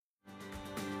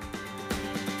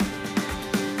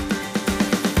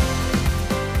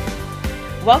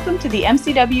Welcome to the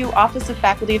MCW Office of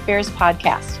Faculty Affairs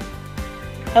podcast.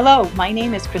 Hello, my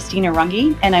name is Christina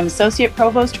Runge, and I'm Associate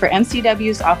Provost for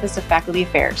MCW's Office of Faculty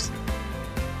Affairs.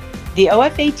 The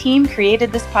OFA team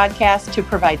created this podcast to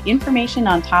provide information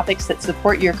on topics that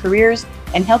support your careers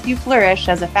and help you flourish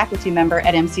as a faculty member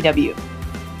at MCW.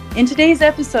 In today's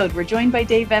episode, we're joined by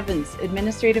Dave Evans,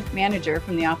 Administrative Manager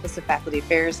from the Office of Faculty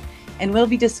Affairs, and we'll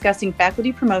be discussing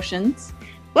faculty promotions.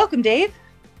 Welcome, Dave.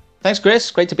 Thanks, Chris.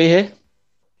 Great to be here.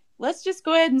 Let's just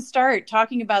go ahead and start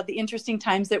talking about the interesting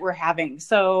times that we're having.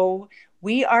 So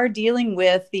we are dealing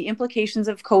with the implications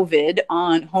of COVID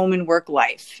on home and work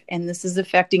life, and this is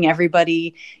affecting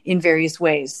everybody in various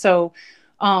ways. So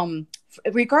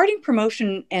regarding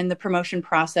promotion and the promotion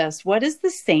process, what is the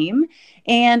same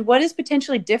and what is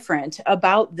potentially different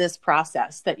about this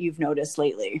process that you've noticed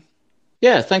lately?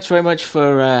 Yeah, thanks very much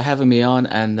for having me on,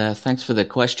 and thanks for the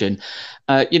question.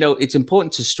 It's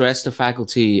important to stress to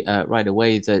faculty right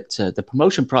away that the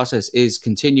promotion process is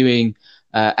continuing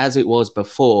as it was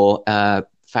before.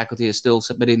 Faculty are still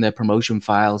submitting their promotion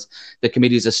files. The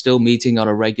committees are still meeting on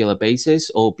a regular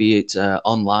basis, albeit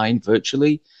online,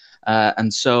 virtually.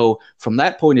 And so from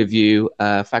that point of view,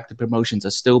 faculty promotions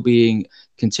are still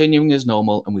continuing as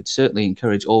normal, and we'd certainly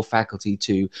encourage all faculty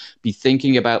to be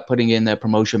thinking about putting in their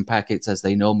promotion packets as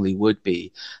they normally would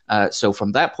be. So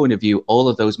from that point of view, all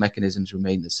of those mechanisms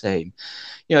remain the same.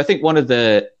 I think one of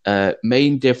the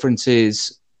main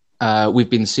differences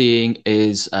we've been seeing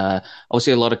is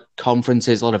obviously a lot of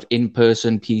conferences, a lot of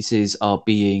in-person pieces are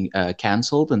being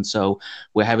cancelled. And so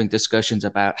we're having discussions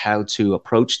about how to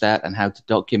approach that and how to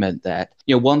document that.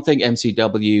 One thing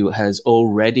MCW has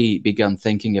already begun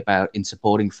thinking about in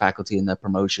supporting faculty in their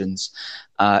promotions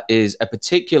is a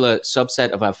particular subset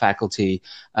of our faculty,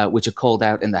 which are called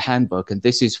out in the handbook. And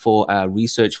this is for our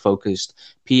research-focused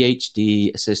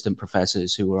PhD assistant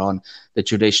professors who are on the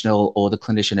traditional or the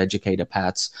clinician educator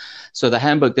paths. So the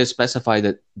handbook does specify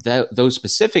that those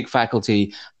specific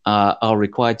faculty are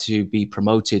required to be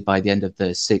promoted by the end of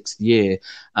the sixth year.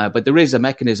 But there is a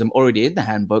mechanism already in the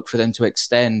handbook for them to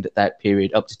extend that period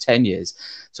up to 10 years.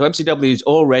 So MCW has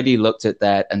already looked at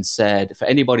that and said, for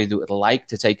anybody that would like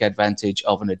to take advantage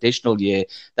of an additional year,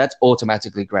 that's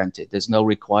automatically granted. There's no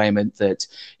requirement that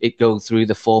it go through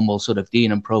the formal sort of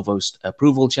dean and provost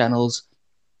approval channels.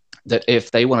 That if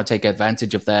they want to take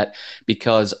advantage of that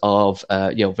because of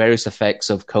various effects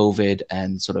of COVID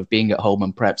and sort of being at home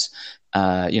and perhaps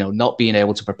not being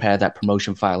able to prepare that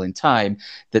promotion file in time,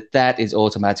 that is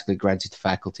automatically granted to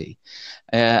faculty.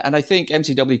 And I think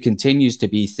MCW continues to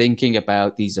be thinking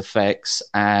about these effects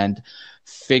and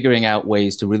figuring out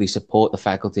ways to really support the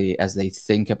faculty as they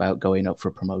think about going up for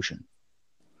promotion.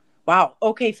 Wow.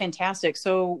 Okay, fantastic.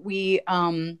 So we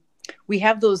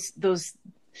have those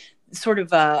sort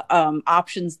of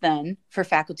options then for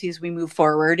faculty as we move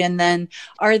forward. And then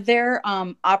are there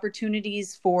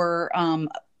opportunities for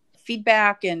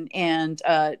feedback and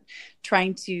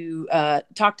trying to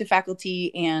talk to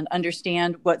faculty and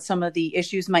understand what some of the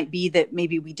issues might be that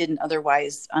maybe we didn't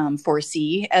otherwise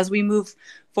foresee as we move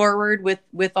forward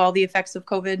with all the effects of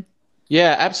COVID?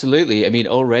 Yeah, absolutely. I mean,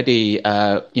 already,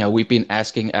 we've been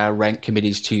asking our rank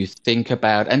committees to think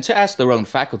about and to ask their own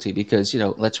faculty because,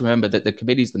 let's remember that the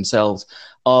committees themselves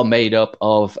are made up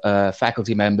of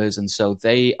faculty members. And so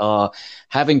they are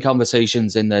having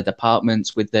conversations in their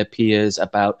departments with their peers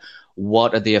about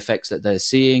what are the effects that they're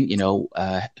seeing,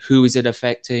 who is it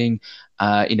affecting,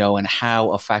 and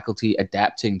how are faculty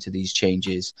adapting to these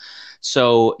changes.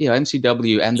 So,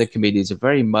 MCW and the committees are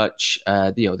very much,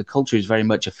 the culture is very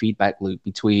much a feedback loop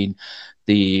between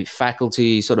the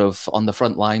faculty sort of on the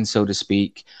front line, so to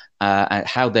speak, and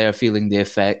how they're feeling the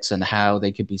effects and how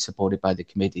they could be supported by the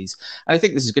committees. And I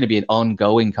think this is going to be an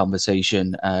ongoing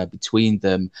conversation between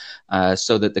them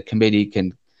so that the committee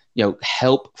can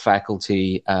help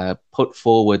faculty put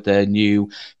forward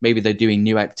maybe they're doing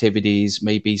new activities,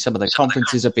 maybe some of the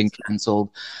conferences have been cancelled,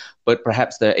 but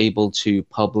perhaps they're able to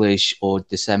publish or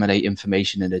disseminate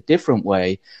information in a different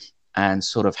way and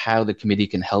sort of how the committee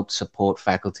can help support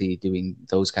faculty doing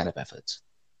those kind of efforts.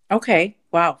 Okay.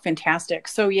 Wow. Fantastic.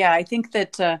 So yeah, I think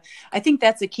that's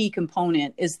a key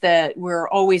component is that we're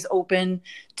always open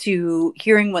to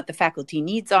hearing what the faculty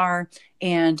needs are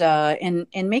and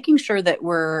making sure that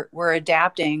we're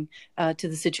adapting to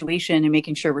the situation and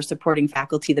making sure we're supporting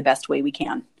faculty the best way we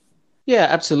can. Yeah,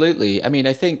 absolutely. I mean,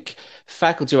 I think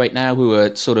faculty right now who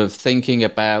are sort of thinking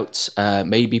about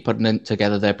maybe putting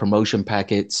together their promotion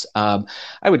packets,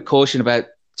 I would caution about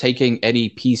taking any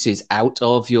pieces out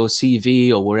of your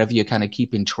CV or wherever you're kind of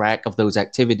keeping track of those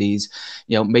activities.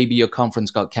 Maybe your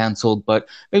conference got canceled, but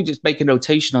maybe just make a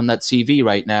notation on that CV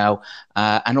right now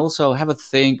and also have a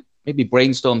think, maybe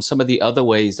brainstorm some of the other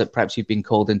ways that perhaps you've been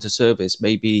called into service.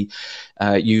 Maybe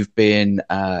you've been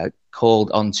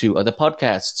called onto other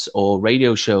podcasts or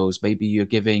radio shows. Maybe you're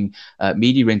giving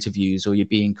media interviews, or you're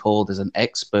being called as an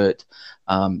expert.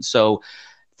 So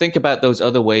think about those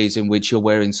other ways in which you're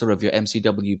wearing sort of your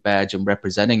MCW badge and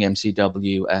representing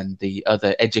MCW, and the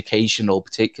other educational,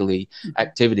 particularly,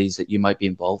 activities that you might be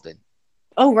involved in.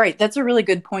 Oh, right. That's a really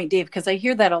good point, Dave, because I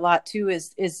hear that a lot too,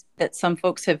 is that some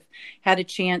folks have had a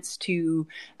chance to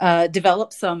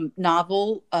develop some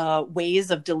novel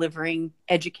ways of delivering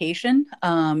education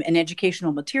and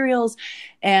educational materials.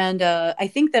 And I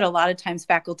think that a lot of times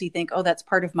faculty think, oh, that's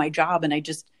part of my job, and I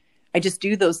just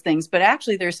do those things. But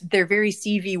actually, they're very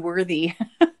CV worthy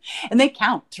and they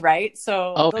count, right?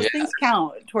 So those things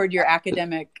count toward your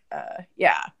academic.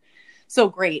 So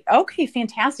great. Okay,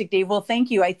 fantastic, Dave. Well, thank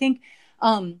you. I think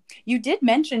you did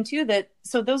mention too that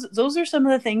so those are some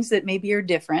of the things that maybe are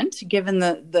different given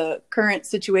the current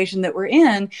situation that we're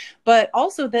in, but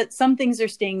also that some things are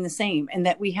staying the same, and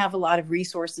that we have a lot of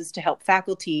resources to help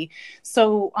faculty.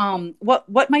 So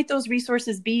what might those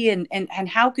resources be, and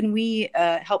how can we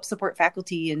help support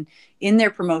faculty in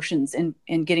their promotions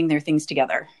and getting their things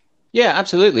together? Yeah,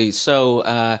 absolutely. So,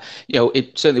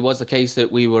 it certainly was the case that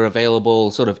we were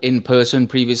available sort of in person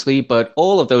previously, but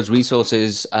all of those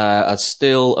resources are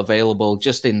still available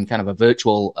just in kind of a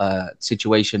virtual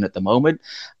situation at the moment.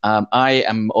 I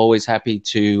am always happy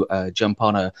to jump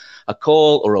on a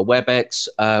call or a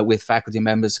WebEx with faculty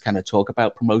members to kind of talk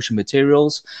about promotion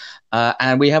materials.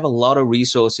 And we have a lot of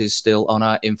resources still on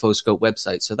our InfoScope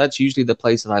website. So that's usually the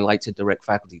place that I like to direct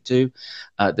faculty to.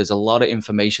 There's a lot of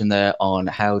information there on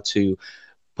how to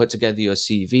put together your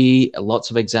CV, lots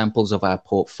of examples of our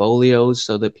portfolios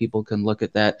so that people can look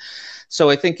at that. So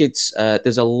I think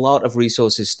there's a lot of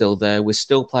resources still there. We're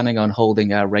still planning on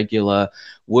holding our regular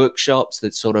workshops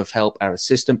that sort of help our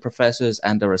assistant professors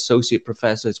and our associate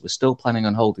professors. We're still planning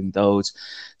on holding those.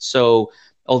 So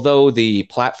although the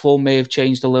platform may have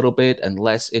changed a little bit and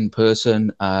less in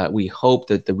person, we hope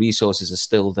that the resources are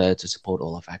still there to support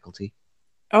all our faculty.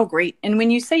 Oh, great. And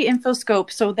when you say InfoScope,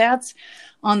 so that's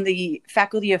on the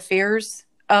Faculty Affairs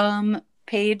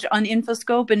page on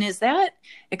InfoScope. And is that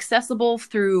accessible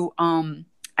through,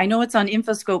 I know it's on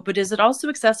InfoScope, but is it also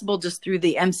accessible just through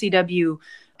the MCW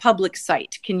public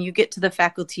site? Can you get to the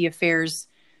Faculty Affairs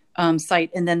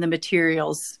site and then the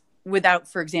materials without,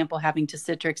 for example, having to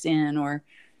Citrix in or?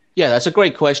 Yeah, that's a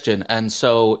great question. And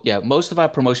so, most of our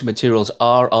promotion materials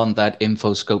are on that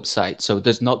InfoScope site. So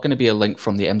there's not going to be a link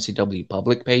from the MCW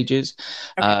public pages.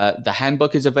 Okay. The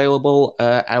handbook is available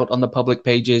out on the public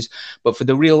pages, but for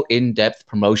the real in-depth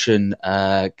promotion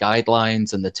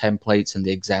guidelines and the templates and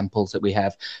the examples that we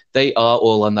have, they are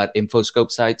all on that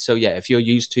InfoScope site. So if you're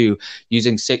used to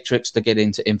using Citrix to get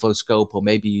into InfoScope, or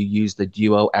maybe you use the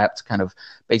Duo app to kind of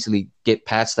basically get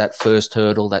past that first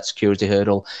hurdle, that security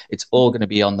hurdle, it's all going to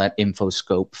be on that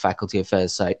InfoScope Faculty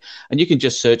Affairs site. And you can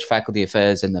just search Faculty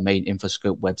Affairs in the main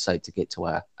InfoScope website to get to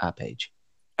our page.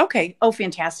 Okay. Oh,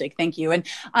 fantastic. Thank you. And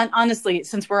honestly,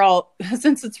 since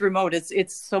it's remote,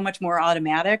 it's so much more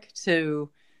automatic to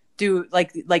do,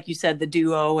 like you said, the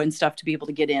Duo and stuff to be able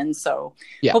to get in. So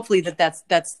hopefully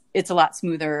it's a lot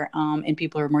smoother and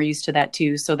people are more used to that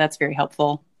too. So that's very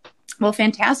helpful. Well,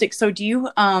 fantastic. So do you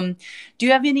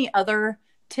have any other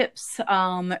tips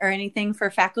or anything for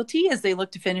faculty as they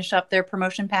look to finish up their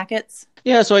promotion packets?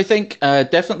 Yeah, so I think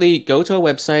definitely go to our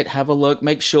website, have a look,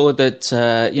 make sure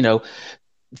that,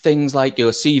 things like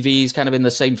your CVs kind of in the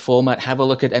same format. Have a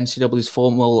look at MCW's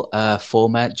formal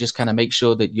format. Just kind of make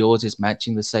sure that yours is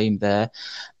matching the same there.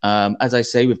 As I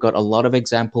say, we've got a lot of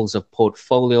examples of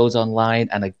portfolios online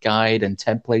and a guide and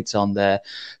templates on there.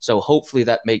 So hopefully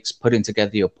that makes putting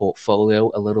together your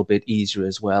portfolio a little bit easier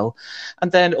as well.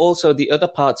 And then also the other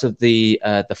parts of the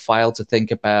file to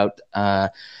think about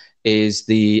is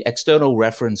the external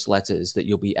reference letters that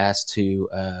you'll be asked to,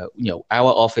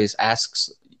 our office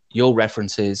asks your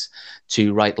references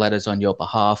to write letters on your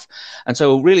behalf. And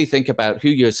so really think about who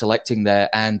you're selecting there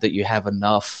and that you have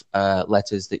enough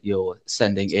letters that you're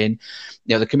sending in.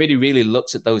 The committee really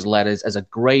looks at those letters as a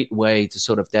great way to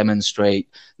sort of demonstrate,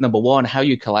 number one, how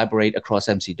you collaborate across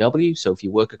MCW. So if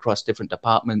you work across different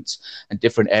departments and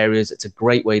different areas, it's a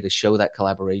great way to show that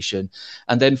collaboration.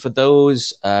 And then for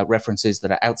those references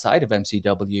that are outside of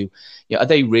MCW, are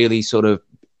they really sort of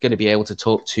going to be able to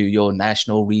talk to your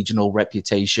national, regional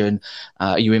reputation?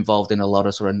 Are you involved in a lot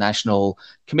of sort of national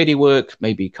committee work,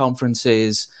 maybe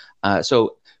conferences?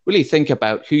 So really think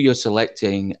about who you're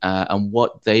selecting and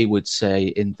what they would say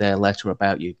in their letter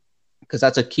about you. because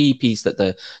that's a key piece that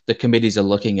the committees are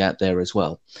looking at there as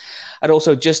well. I'd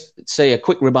also just say a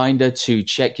quick reminder to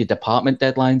check your department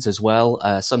deadlines as well.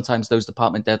 Sometimes those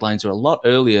department deadlines are a lot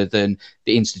earlier than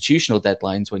the institutional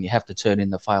deadlines when you have to turn in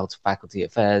the file to Faculty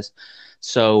Affairs.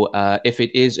 So if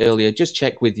it is earlier, just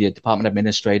check with your department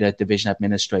administrator, division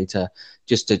administrator,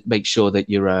 just to make sure that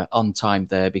you're on time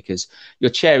there, because your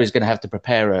chair is going to have to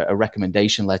prepare a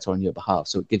recommendation letter on your behalf.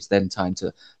 So it gives them time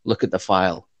to look at the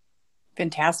file.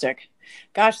 Fantastic.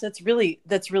 Gosh, that's really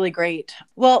great.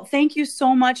 Well, thank you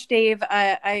so much, Dave.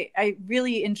 I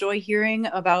really enjoy hearing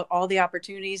about all the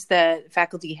opportunities that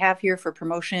faculty have here for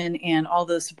promotion and all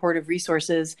the supportive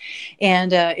resources.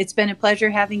 And it's been a pleasure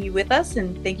having you with us.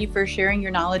 And thank you for sharing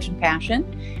your knowledge and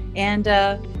passion. And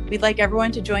we'd like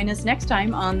everyone to join us next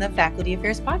time on the Faculty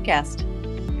Affairs Podcast.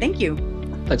 Thank you.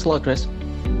 Thanks a lot, Chris.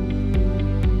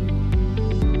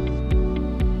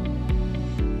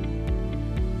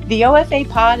 The OFA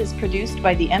Pod is produced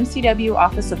by the MCW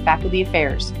Office of Faculty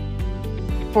Affairs.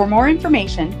 For more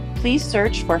information, please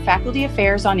search for Faculty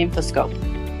Affairs on Infoscope.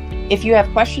 If you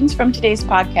have questions from today's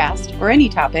podcast or any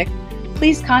topic,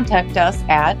 please contact us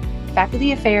at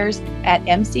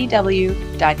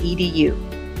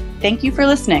facultyaffairs@mcw.edu. Thank you for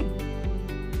listening.